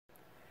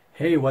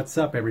Hey, what's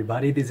up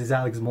everybody? This is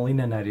Alex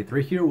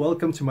Molina93 here.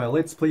 Welcome to my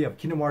Let's Play of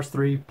Kingdom Hearts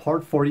 3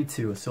 Part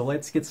 42. So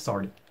let's get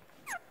started.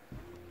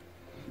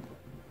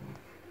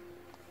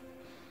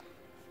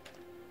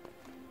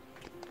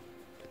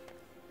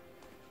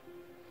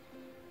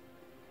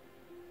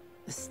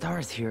 The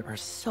stars here are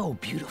so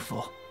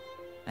beautiful.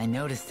 I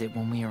noticed it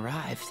when we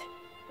arrived.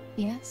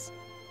 Yes?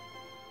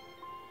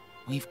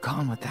 We've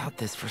gone without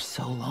this for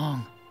so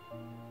long.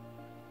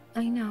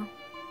 I know.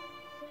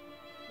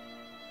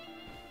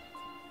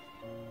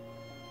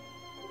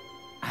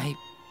 I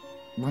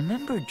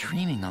remember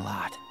dreaming a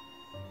lot.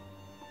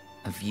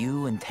 Of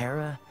you and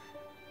Terra.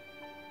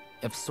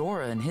 Of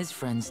Sora and his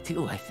friends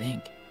too, I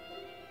think.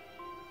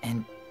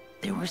 And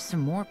there were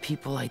some more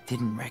people I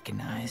didn't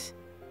recognize.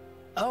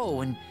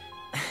 Oh, and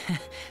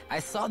I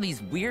saw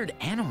these weird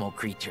animal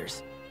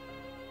creatures.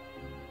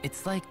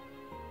 It's like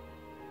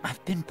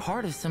I've been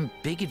part of some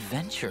big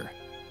adventure.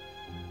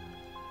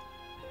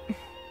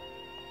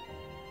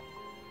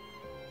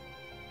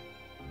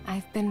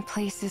 I've been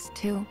places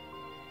too.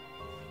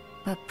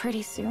 But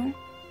pretty soon,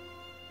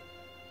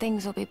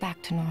 things will be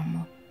back to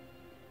normal.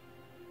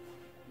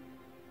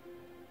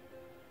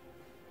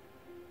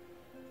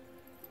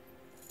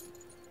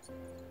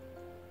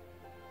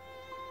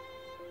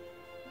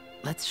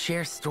 Let's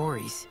share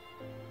stories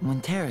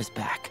when Terra's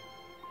back.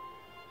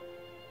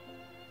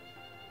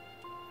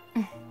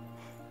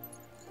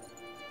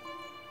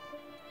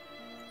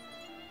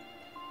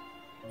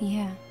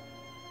 Yeah.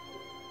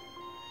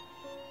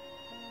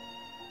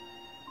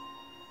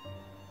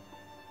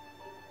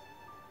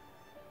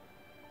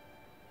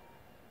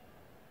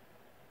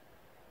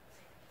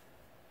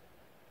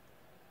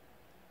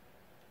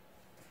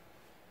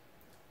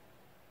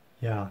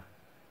 Yeah,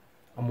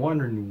 I'm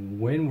wondering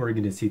when we're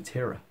gonna see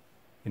Terra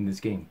in this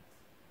game.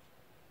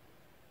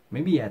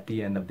 Maybe at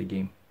the end of the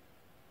game.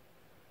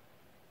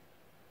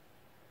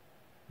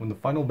 When the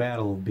final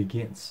battle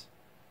begins.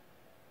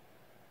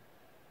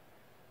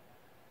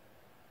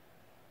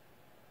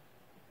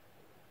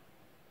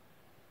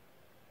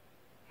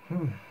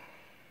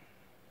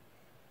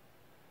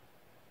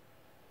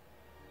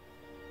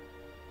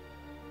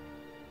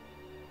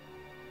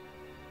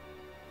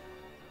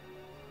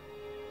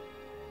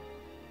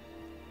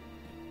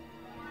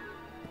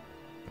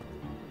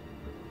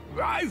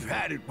 I've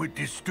had it with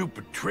this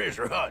stupid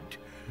treasure hunt.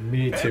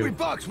 Me too. Every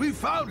box we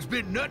found's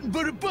been nothing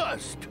but a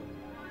bust.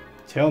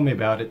 Tell me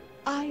about it.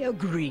 I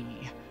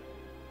agree.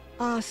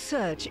 Our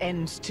search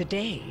ends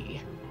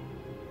today.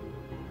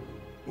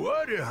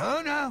 What,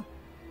 huh, now?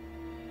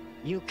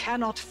 You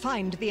cannot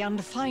find the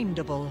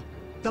unfindable.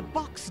 The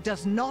box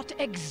does not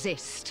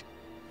exist.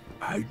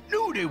 I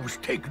knew they was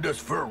taking us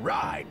for a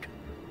ride.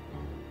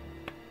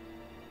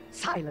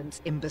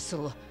 Silence,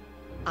 imbecile.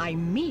 I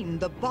mean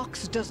the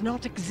box does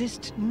not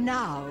exist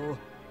now.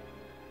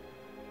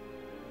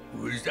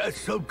 Was that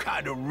some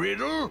kind of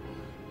riddle?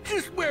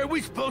 Just where are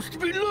we supposed to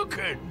be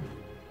looking?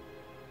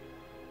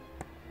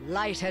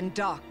 Light and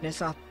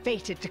darkness are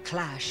fated to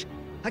clash.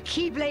 A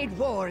Keyblade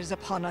war is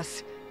upon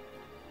us.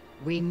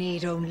 We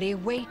need only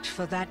wait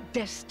for that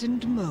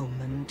destined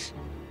moment.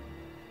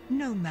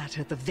 No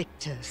matter the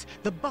victors,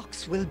 the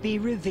box will be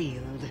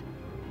revealed.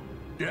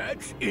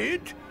 That's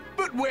it?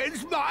 But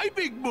when's my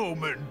big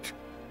moment?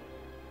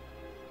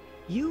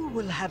 You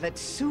will have it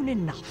soon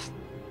enough.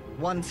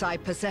 Once I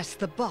possess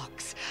the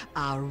box,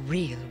 our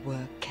real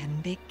work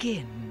can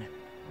begin.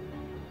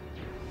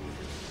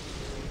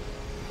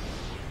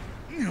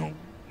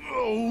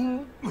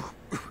 Oh.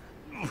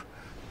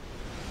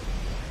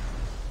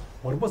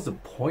 What was the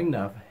point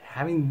of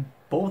having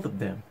both of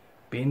them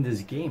be in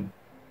this game?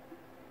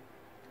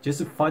 Just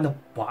to find a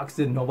box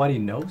that nobody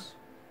knows?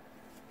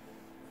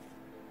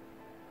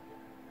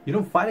 You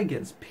don't fight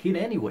against Pete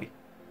anyway.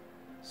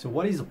 So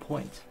what is the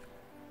point?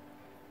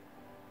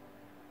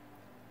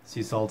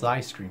 Sea salt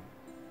ice cream.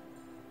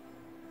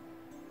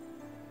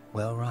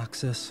 Well,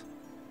 Roxas,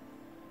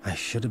 I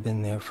should have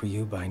been there for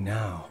you by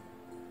now,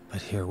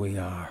 but here we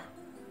are.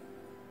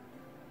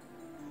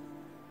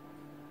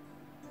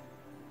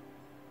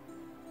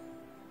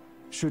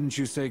 Shouldn't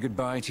you say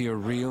goodbye to your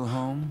real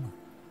home?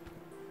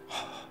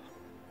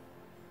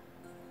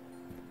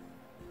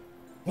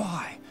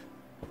 Why?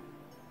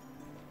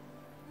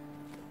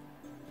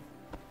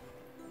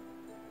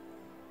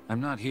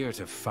 I'm not here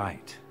to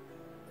fight.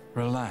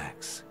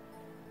 Relax.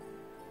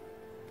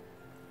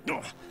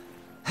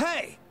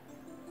 Hey!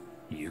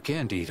 You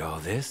can't eat all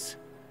this.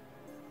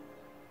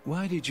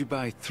 Why did you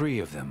buy 3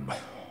 of them?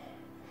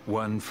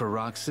 1 for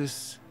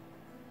Roxas?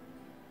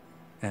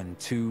 And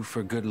 2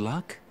 for good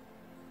luck?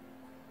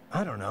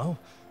 I don't know.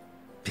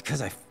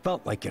 Because I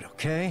felt like it,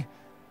 okay?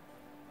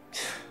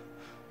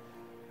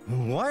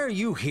 Why are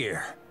you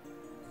here?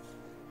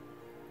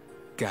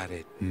 Got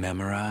it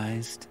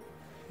memorized?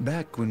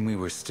 Back when we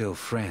were still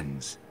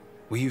friends,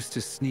 we used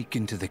to sneak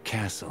into the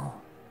castle.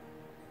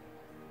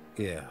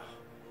 Yeah.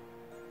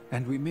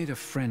 And we made a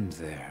friend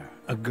there,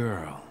 a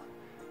girl.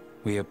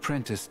 We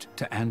apprenticed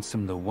to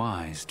Ansem the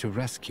Wise to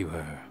rescue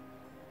her.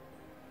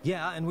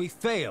 Yeah, and we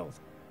failed.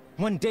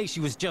 One day she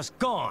was just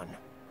gone.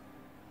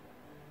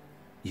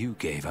 You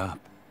gave up.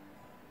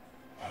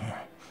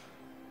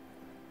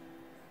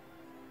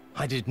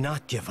 I did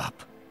not give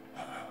up.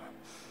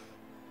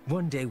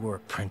 One day we're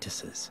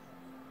apprentices.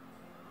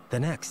 The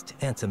next,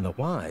 Ansem the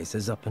Wise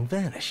is up and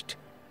vanished.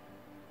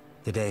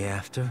 The day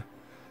after,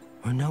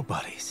 we're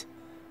nobodies.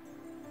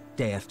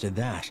 Day after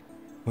that,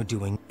 we're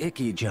doing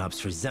icky jobs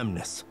for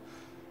Xemnas.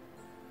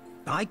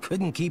 I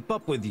couldn't keep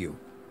up with you.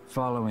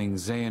 Following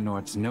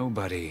Xehanort's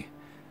nobody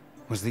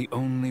was the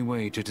only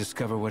way to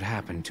discover what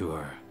happened to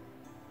her.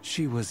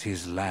 She was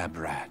his lab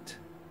rat.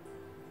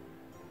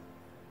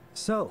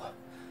 So,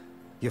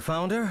 you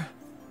found her?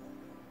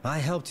 I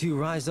helped you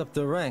rise up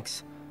the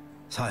ranks,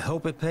 so I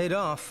hope it paid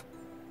off.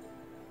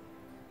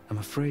 I'm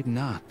afraid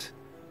not.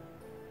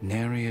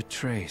 Nary a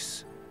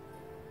trace.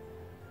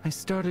 I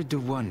started to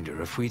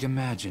wonder if we'd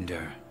imagined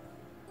her.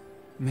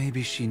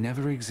 Maybe she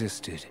never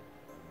existed.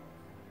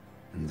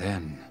 And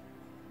then,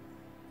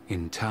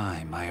 in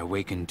time, I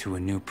awakened to a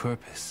new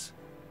purpose.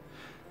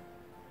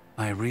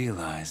 I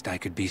realized I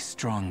could be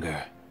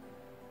stronger.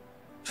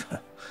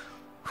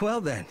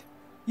 Well then,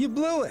 you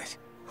blew it.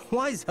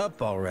 Wise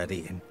up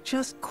already and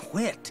just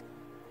quit.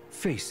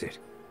 Face it,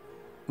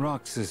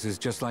 Roxas is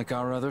just like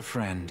our other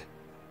friend.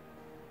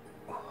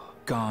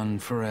 Gone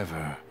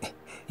forever.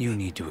 You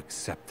need to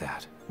accept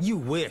that. You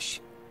wish.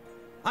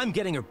 I'm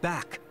getting her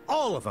back.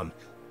 All of them.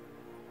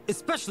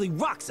 Especially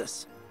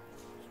Roxas.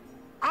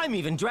 I'm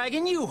even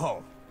dragging you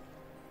home.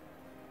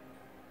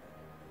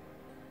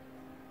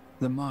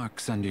 The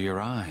marks under your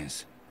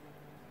eyes,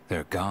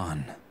 they're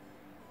gone.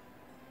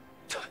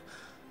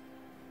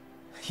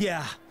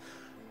 Yeah,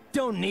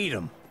 don't need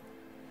them.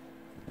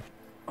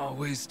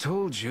 Always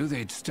told you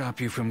they'd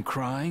stop you from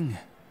crying.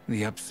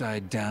 The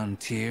upside-down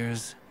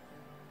tears.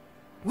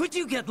 Would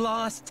you get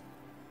lost?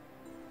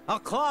 I'll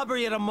clobber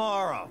you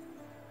tomorrow.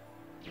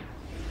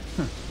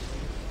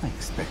 I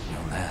expect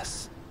no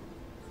less.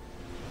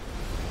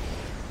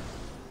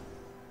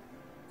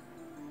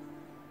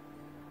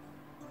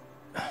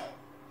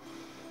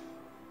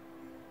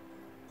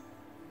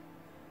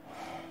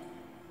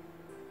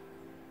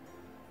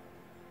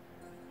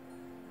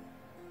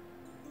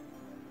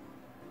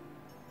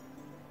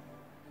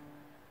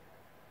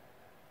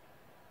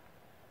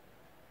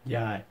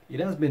 Yeah, it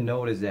has been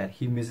noticed that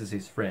he misses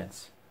his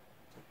friends,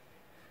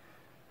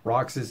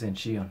 Roxas and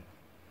Xion.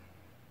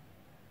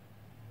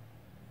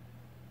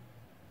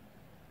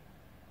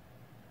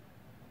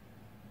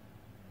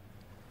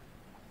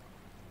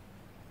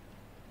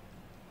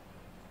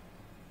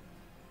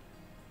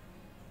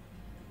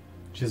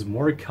 Just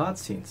more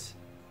cutscenes.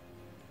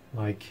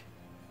 Like,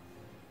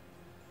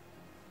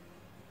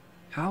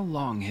 How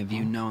long have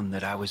you known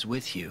that I was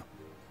with you?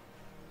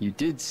 You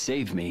did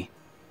save me.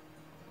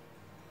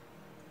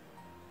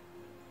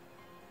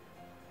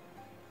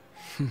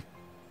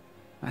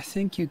 I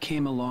think you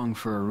came along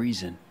for a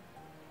reason.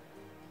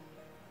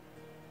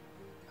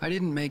 I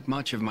didn't make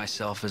much of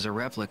myself as a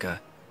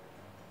replica.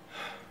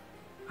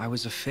 I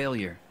was a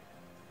failure,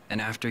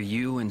 and after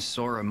you and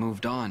Sora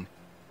moved on,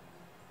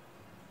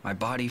 my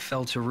body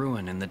fell to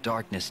ruin and the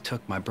darkness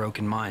took my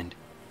broken mind.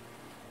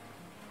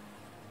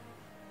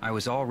 I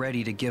was all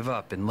ready to give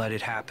up and let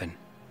it happen.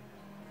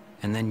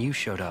 And then you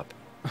showed up.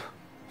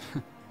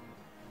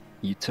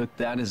 You took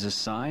that as a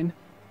sign?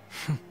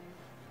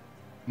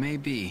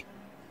 Maybe.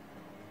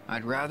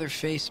 I'd rather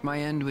face my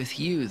end with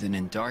you than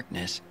in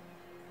darkness.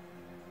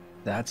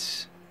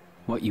 That's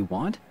what you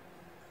want?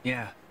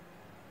 Yeah.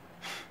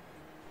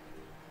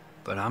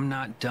 But I'm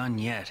not done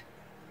yet.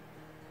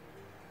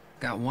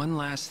 Got one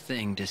last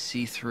thing to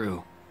see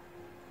through.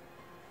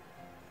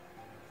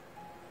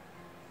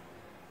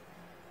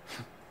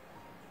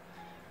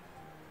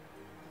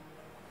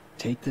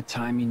 Take the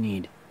time you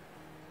need.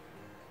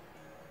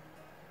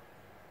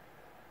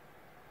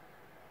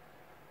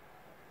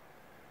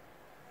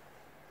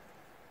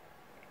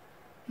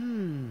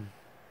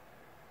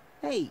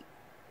 Hey,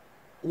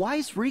 why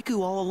is Riku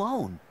all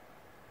alone?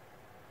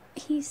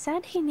 He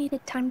said he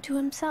needed time to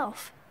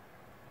himself.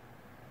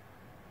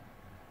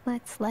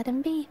 Let's let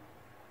him be.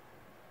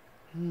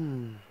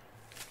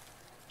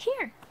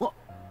 Here. What?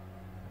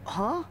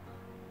 Huh?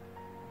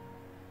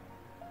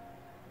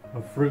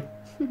 a fruit.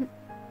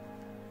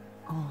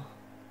 Oh.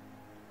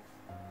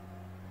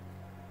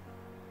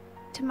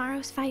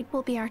 Tomorrow's fight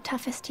will be our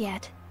toughest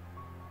yet.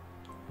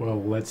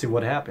 Well, let's see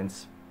what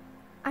happens.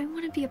 I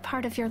want to be a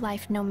part of your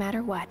life no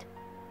matter what.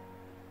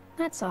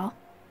 That's all.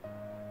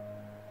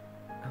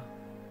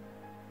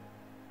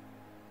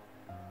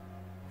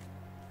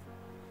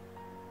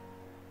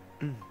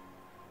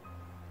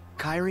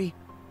 Kairi,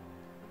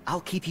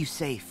 I'll keep you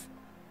safe.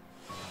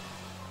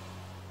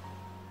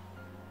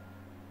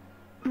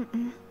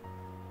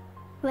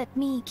 Let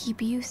me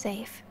keep you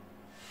safe.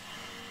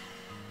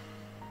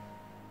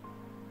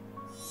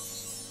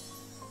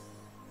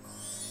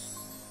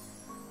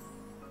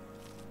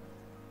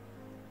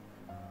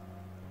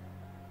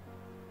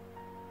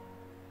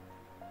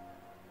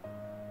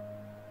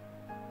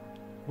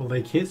 Will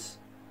they kiss?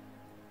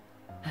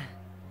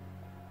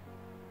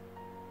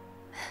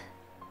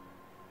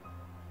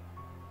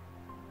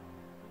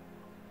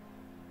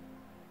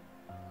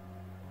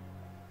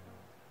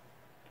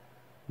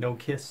 No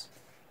kiss.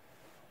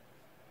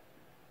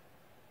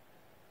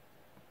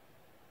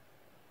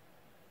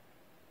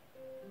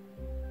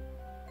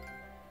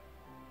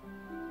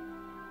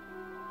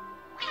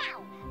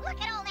 Wow!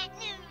 Look at all that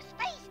new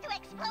space to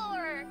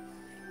explore!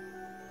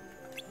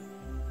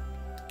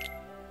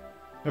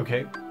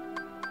 Okay.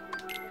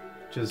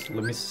 Just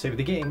let me save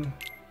the game.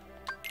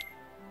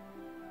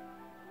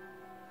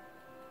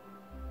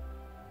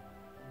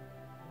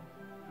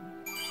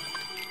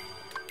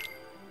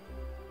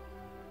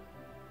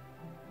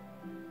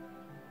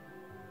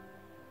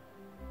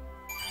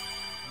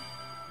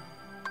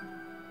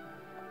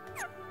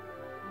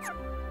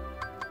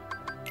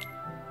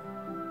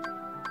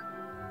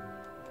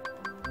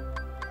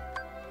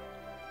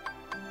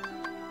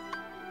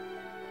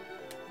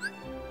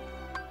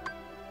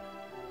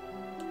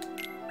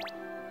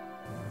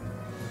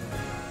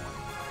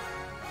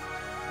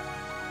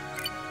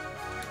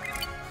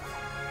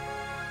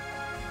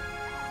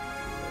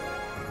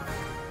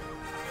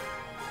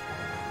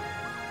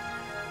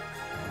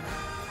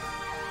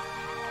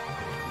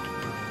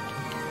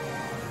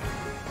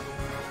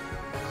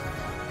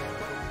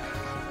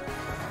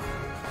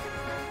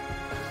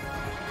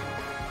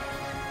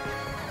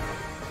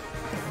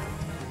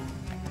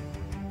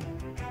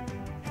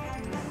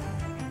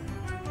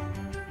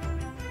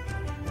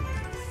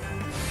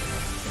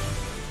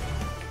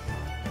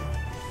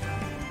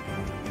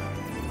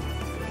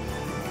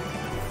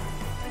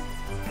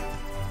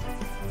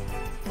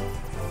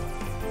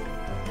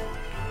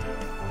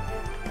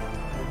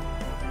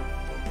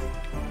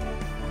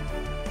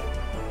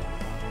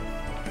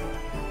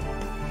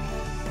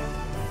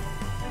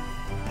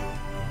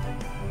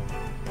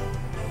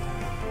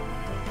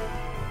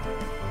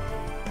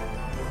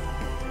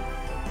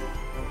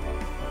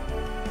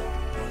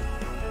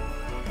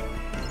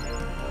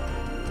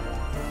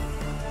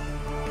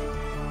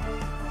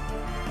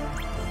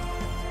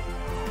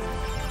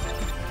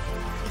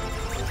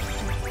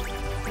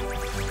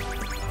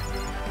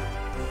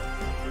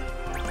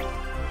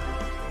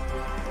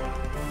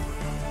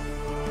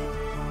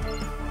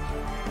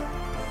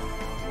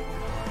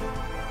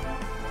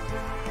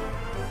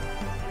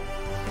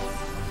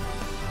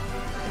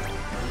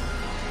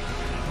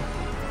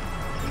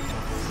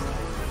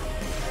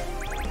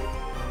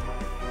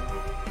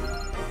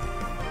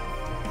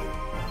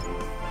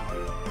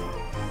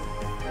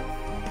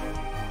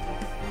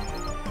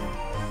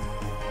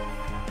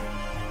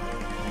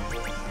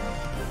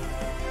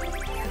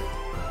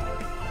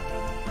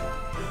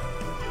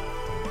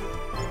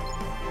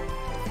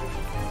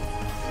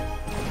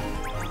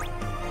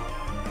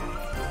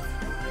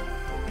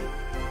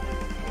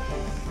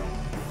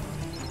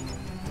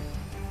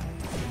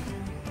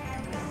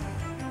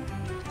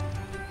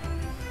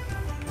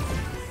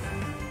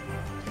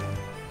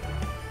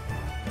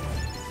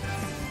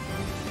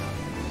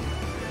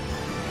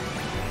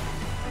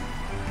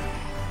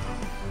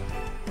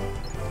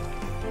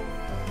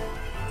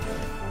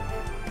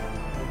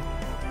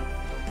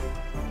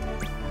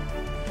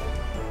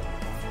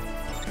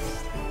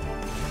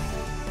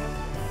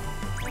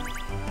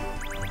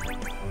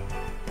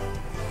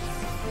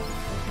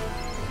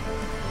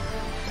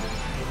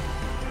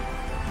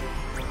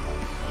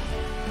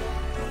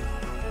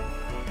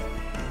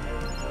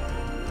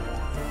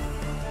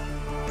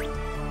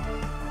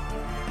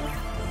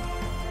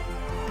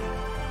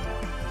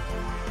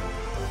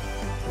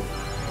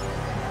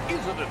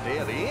 Is it a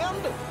dead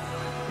end?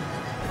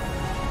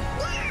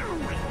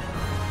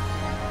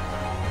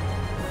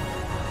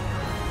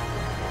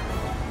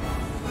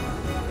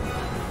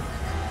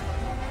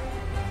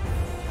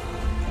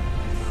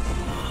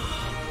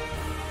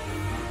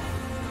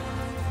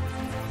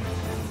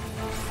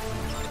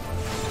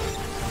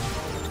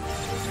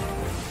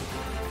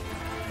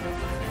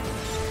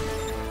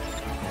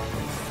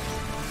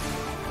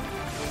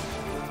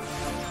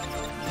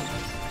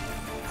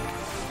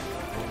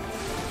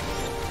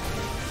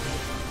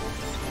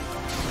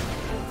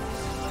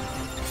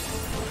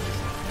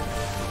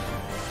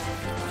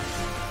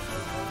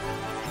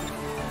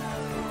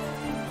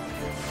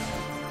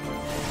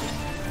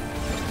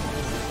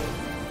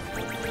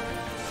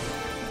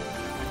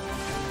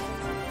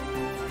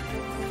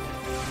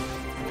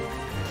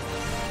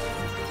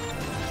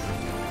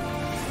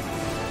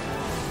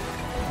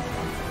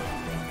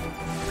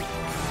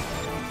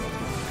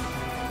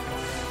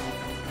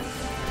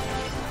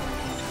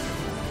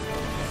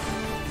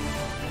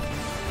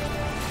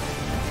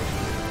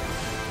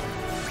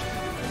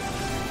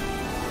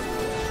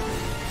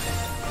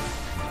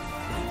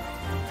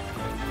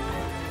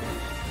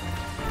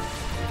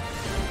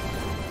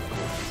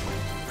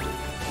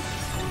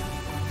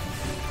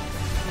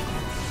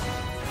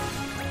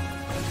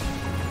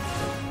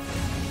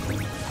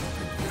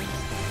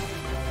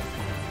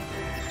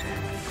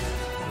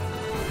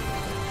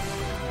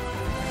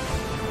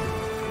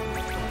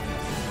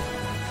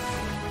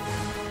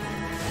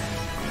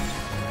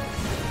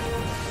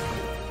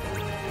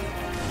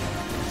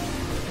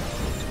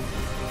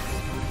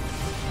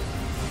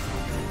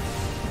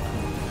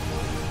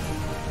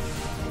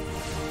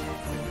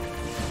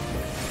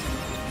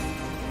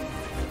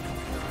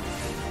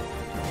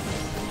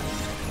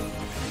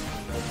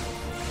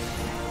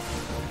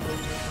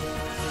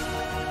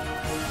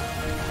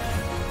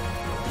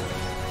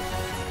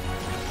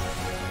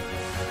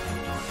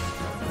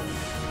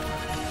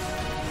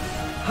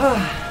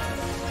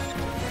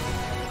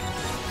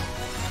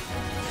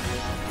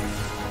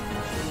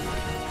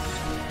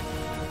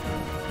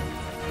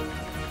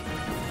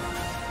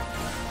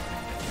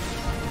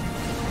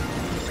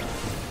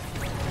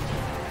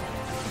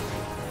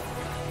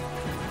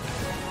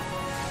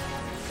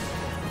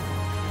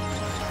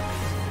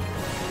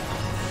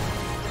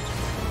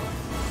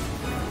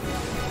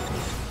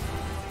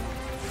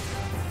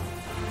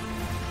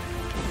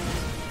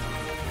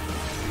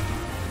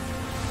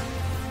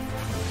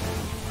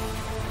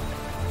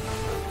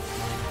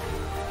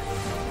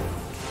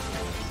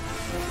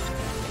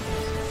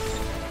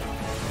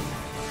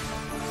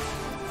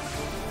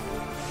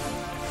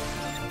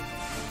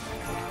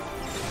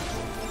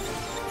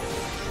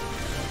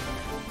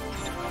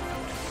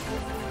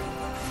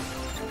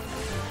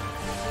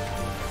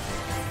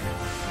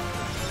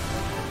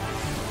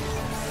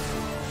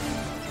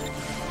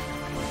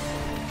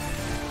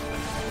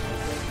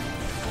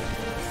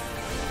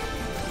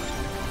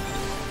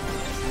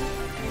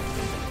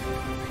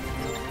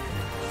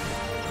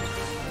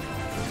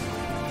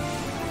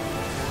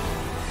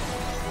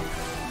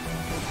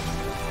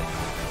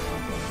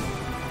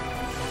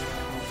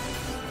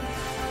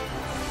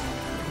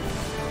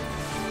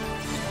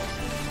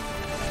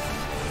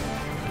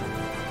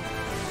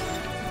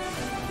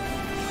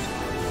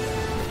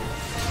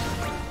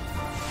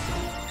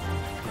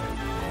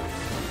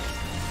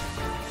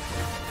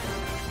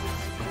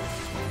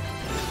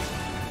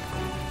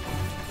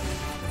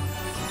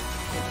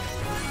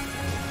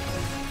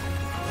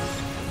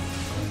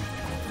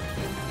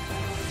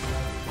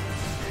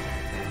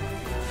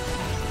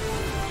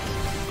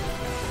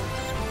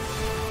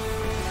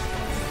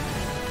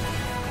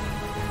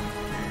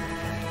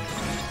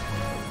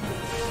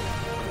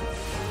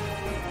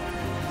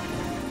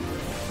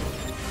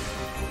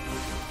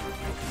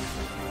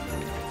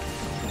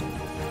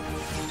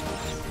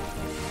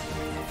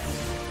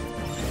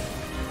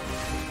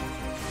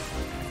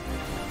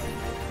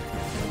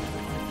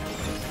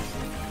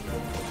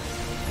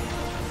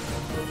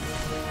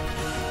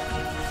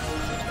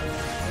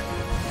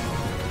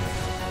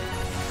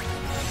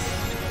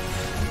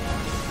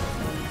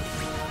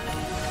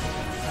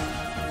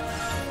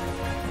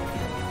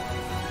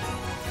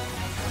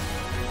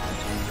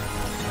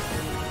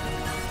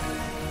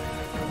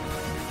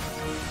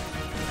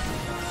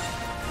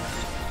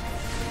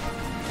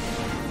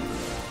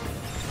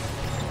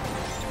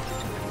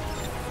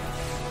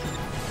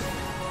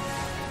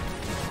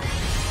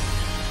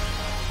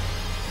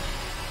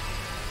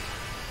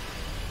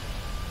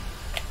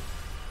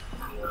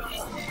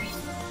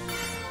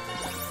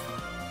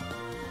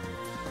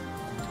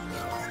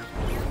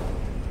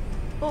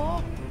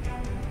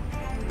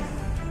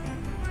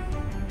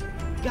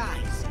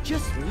 Guys,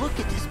 just look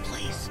at this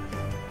place.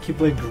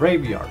 Keyblade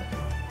Graveyard.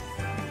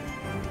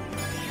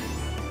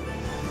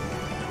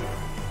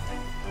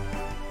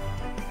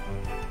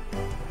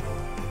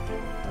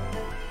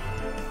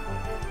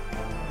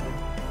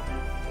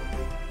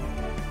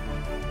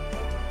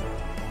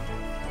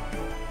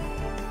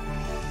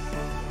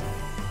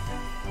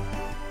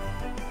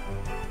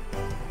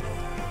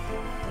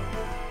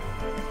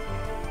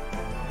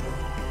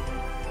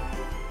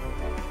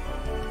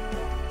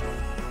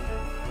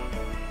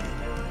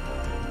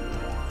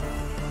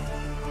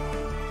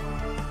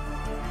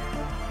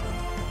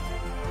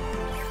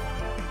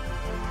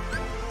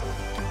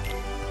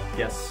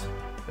 Yes,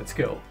 let's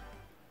go.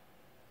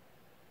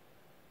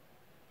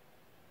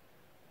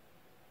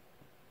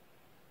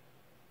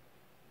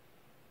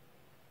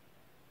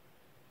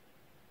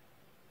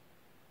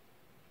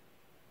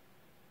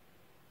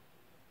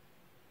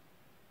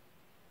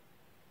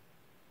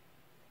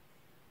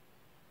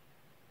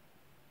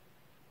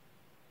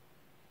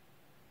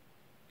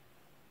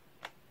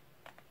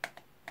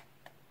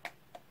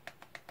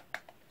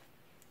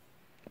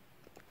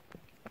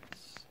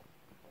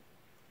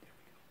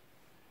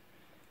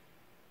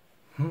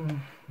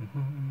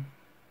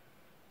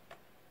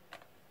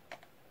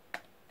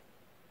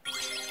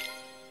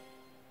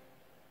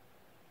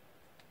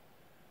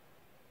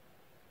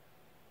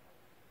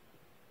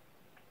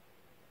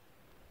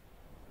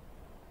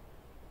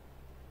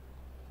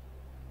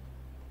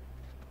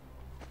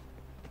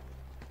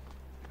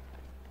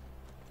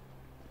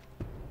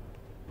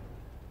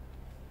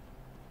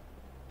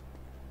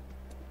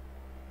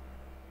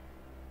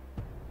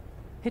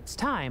 It's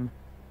time.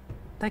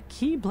 The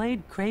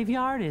Keyblade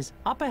Graveyard is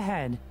up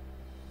ahead.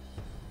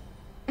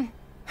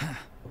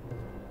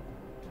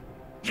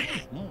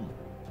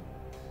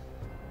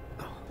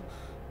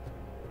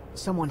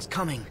 Someone's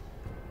coming.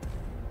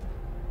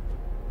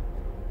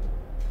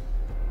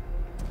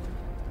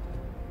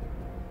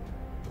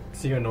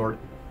 Xehanort.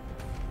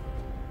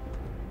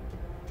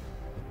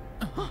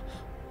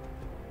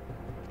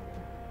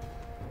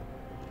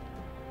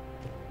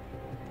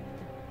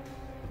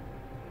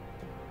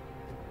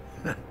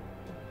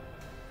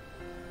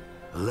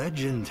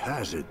 Legend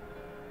has it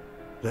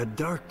that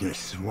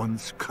darkness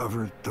once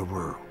covered the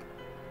world.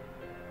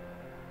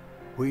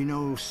 We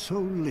know so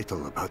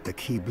little about the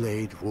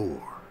Keyblade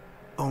War,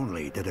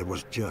 only that it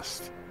was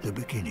just the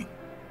beginning.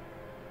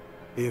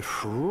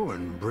 If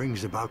ruin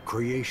brings about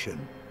creation,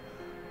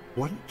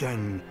 what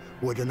then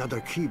would another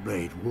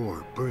Keyblade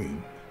War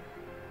bring?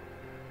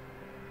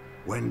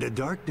 When the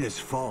darkness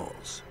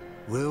falls,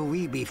 will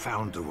we be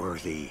found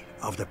worthy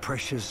of the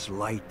precious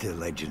light the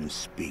legend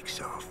speaks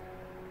of?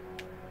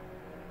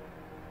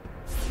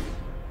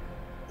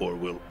 Or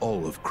will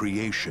all of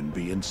creation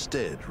be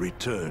instead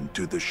returned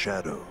to the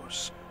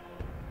shadows?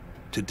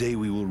 Today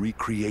we will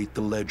recreate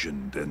the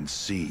legend and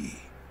see.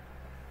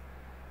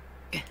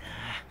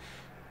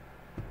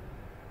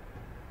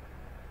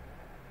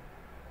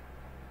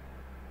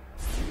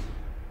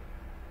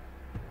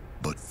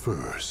 But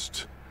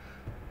first,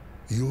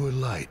 your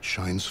light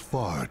shines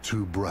far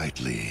too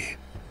brightly.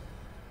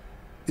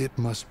 It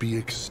must be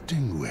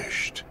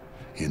extinguished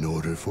in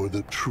order for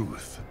the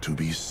truth to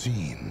be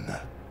seen.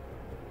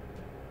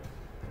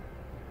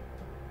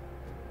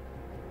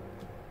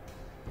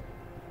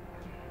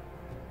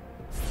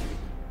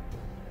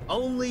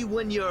 Only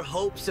when your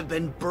hopes have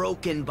been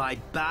broken by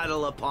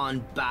battle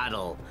upon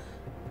battle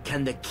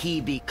can the key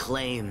be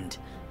claimed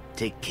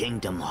to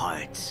Kingdom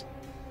Hearts.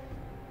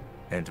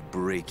 And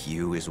break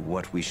you is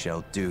what we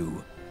shall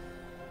do.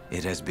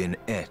 It has been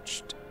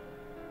etched.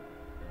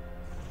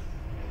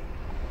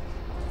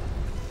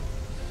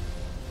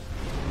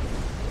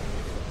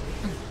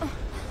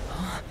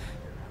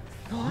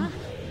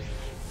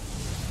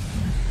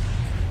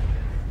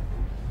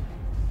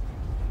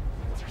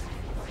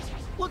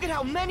 Look at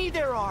how many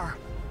there are!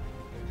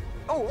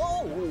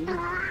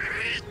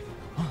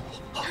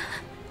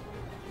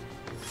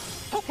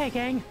 Okay,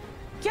 gang,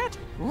 get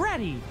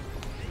ready!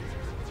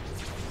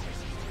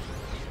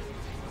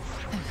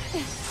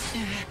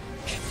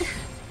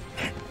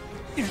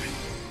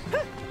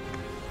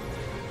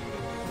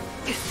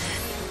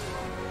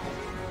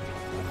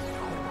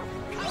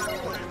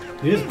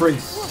 This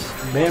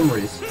brings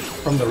memories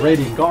from the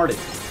Radiant Garden,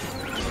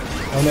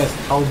 known as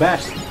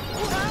Kalabashi.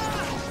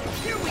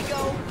 Here we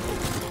go!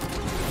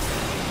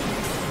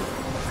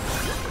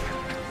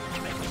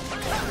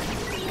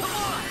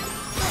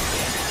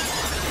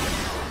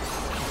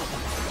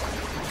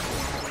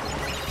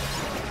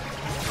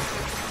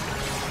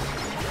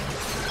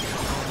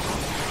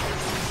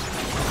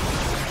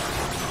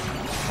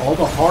 All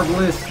the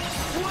heartless,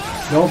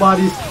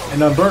 nobodies,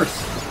 and unburst.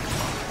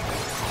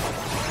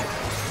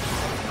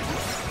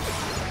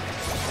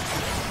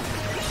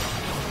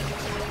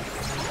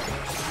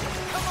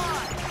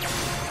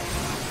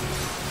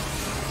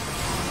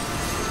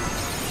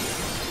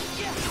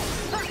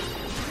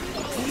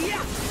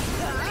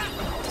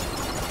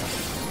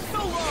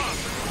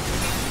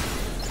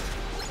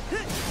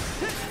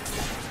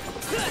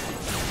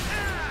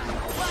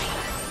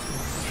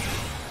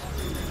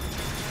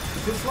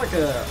 It's like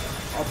a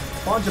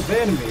bunch of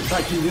enemies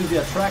that can use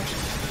the attraction.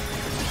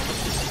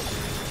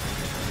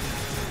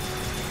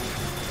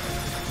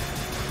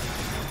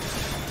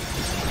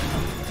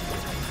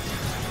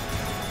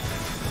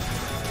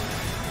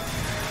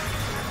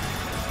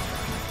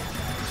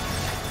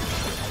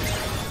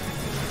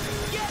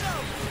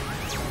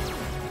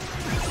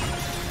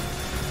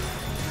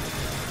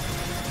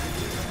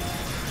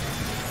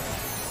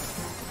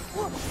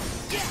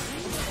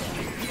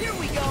 Here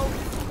we go!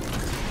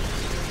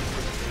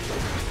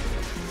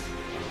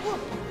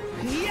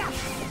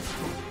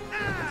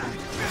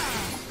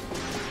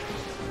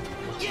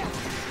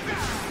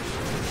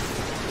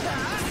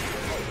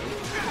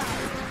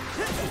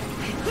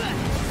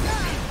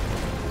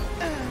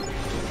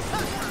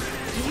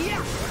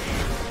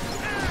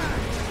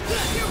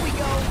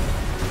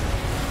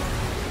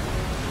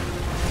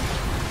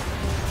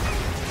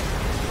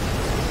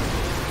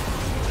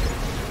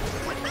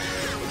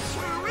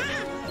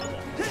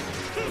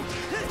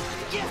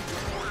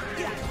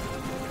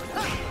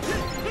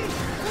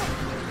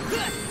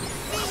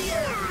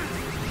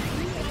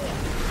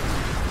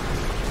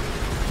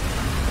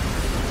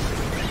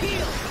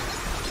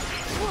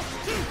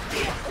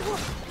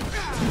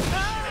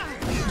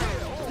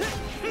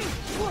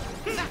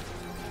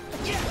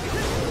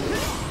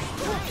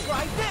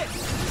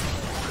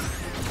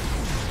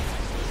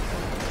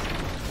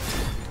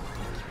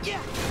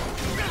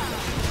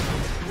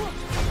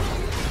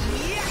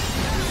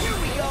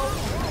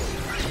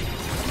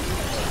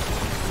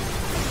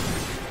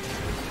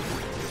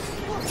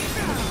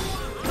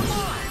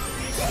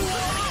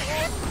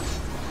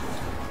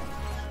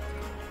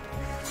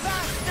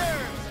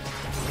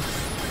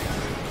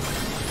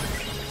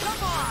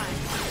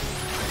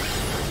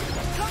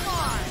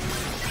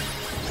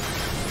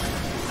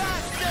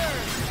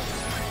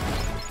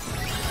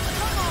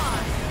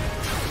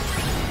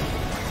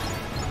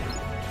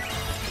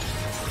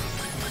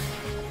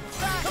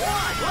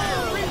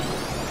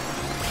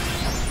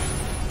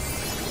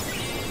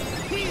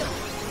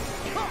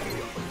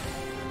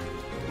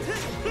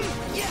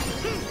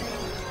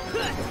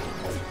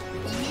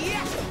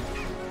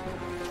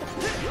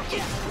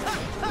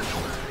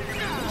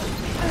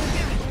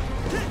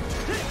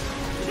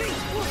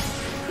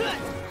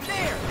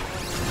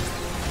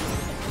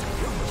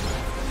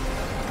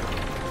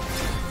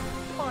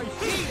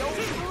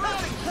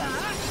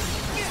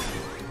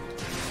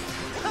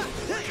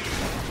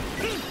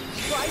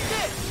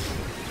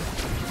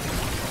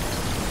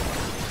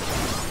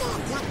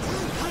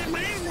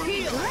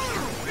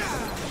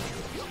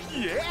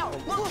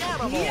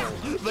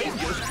 They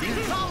just keep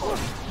coming.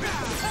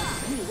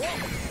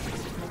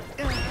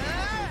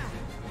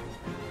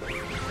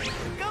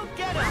 Go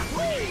get him!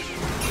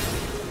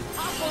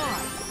 Hop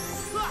on!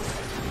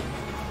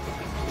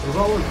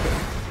 Roller.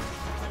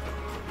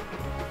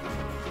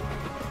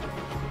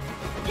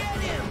 Get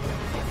him!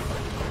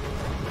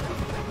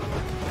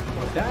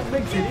 Well, that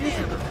makes it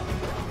easier.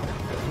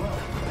 As well.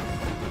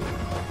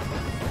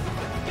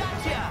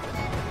 Gotcha!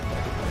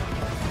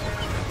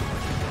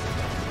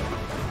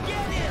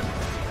 Get him!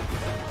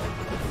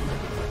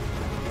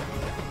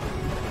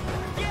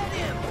 Get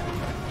him!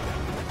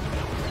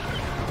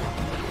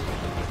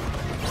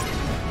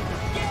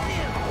 Get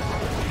him!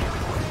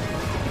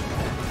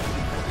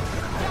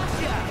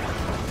 Gotcha!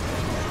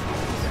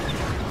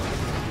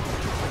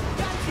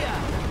 Gotcha!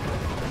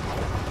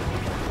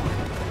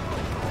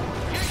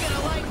 You're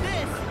gonna like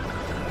this!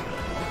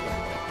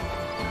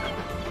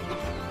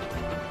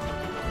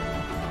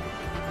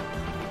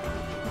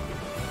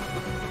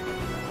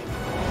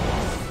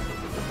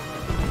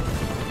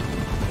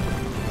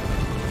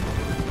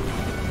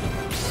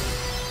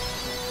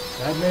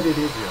 That made it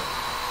easier.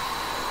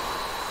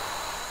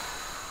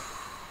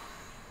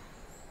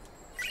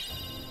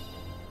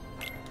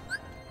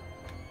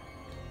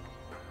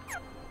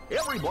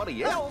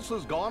 Everybody else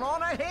has gone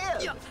on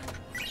ahead. We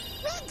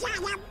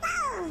gotta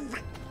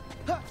move!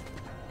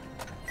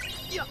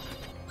 Yeah!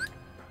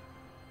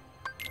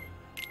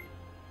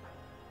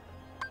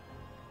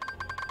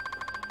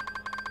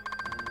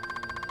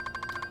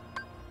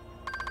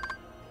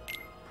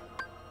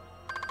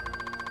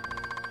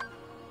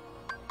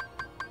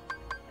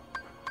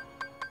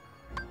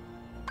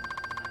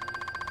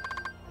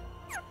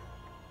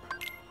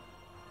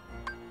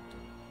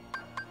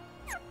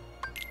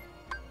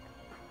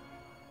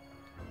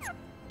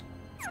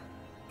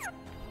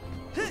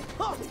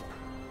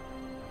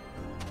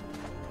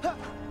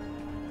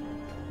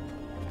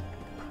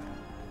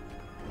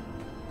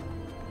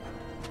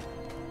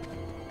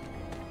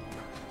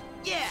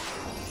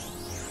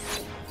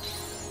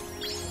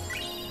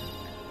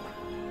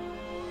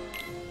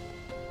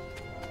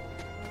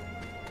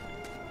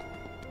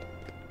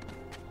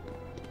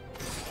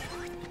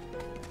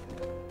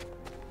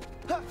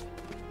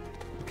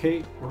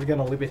 Okay, we're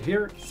gonna leave it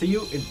here. See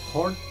you in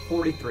part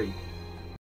 43.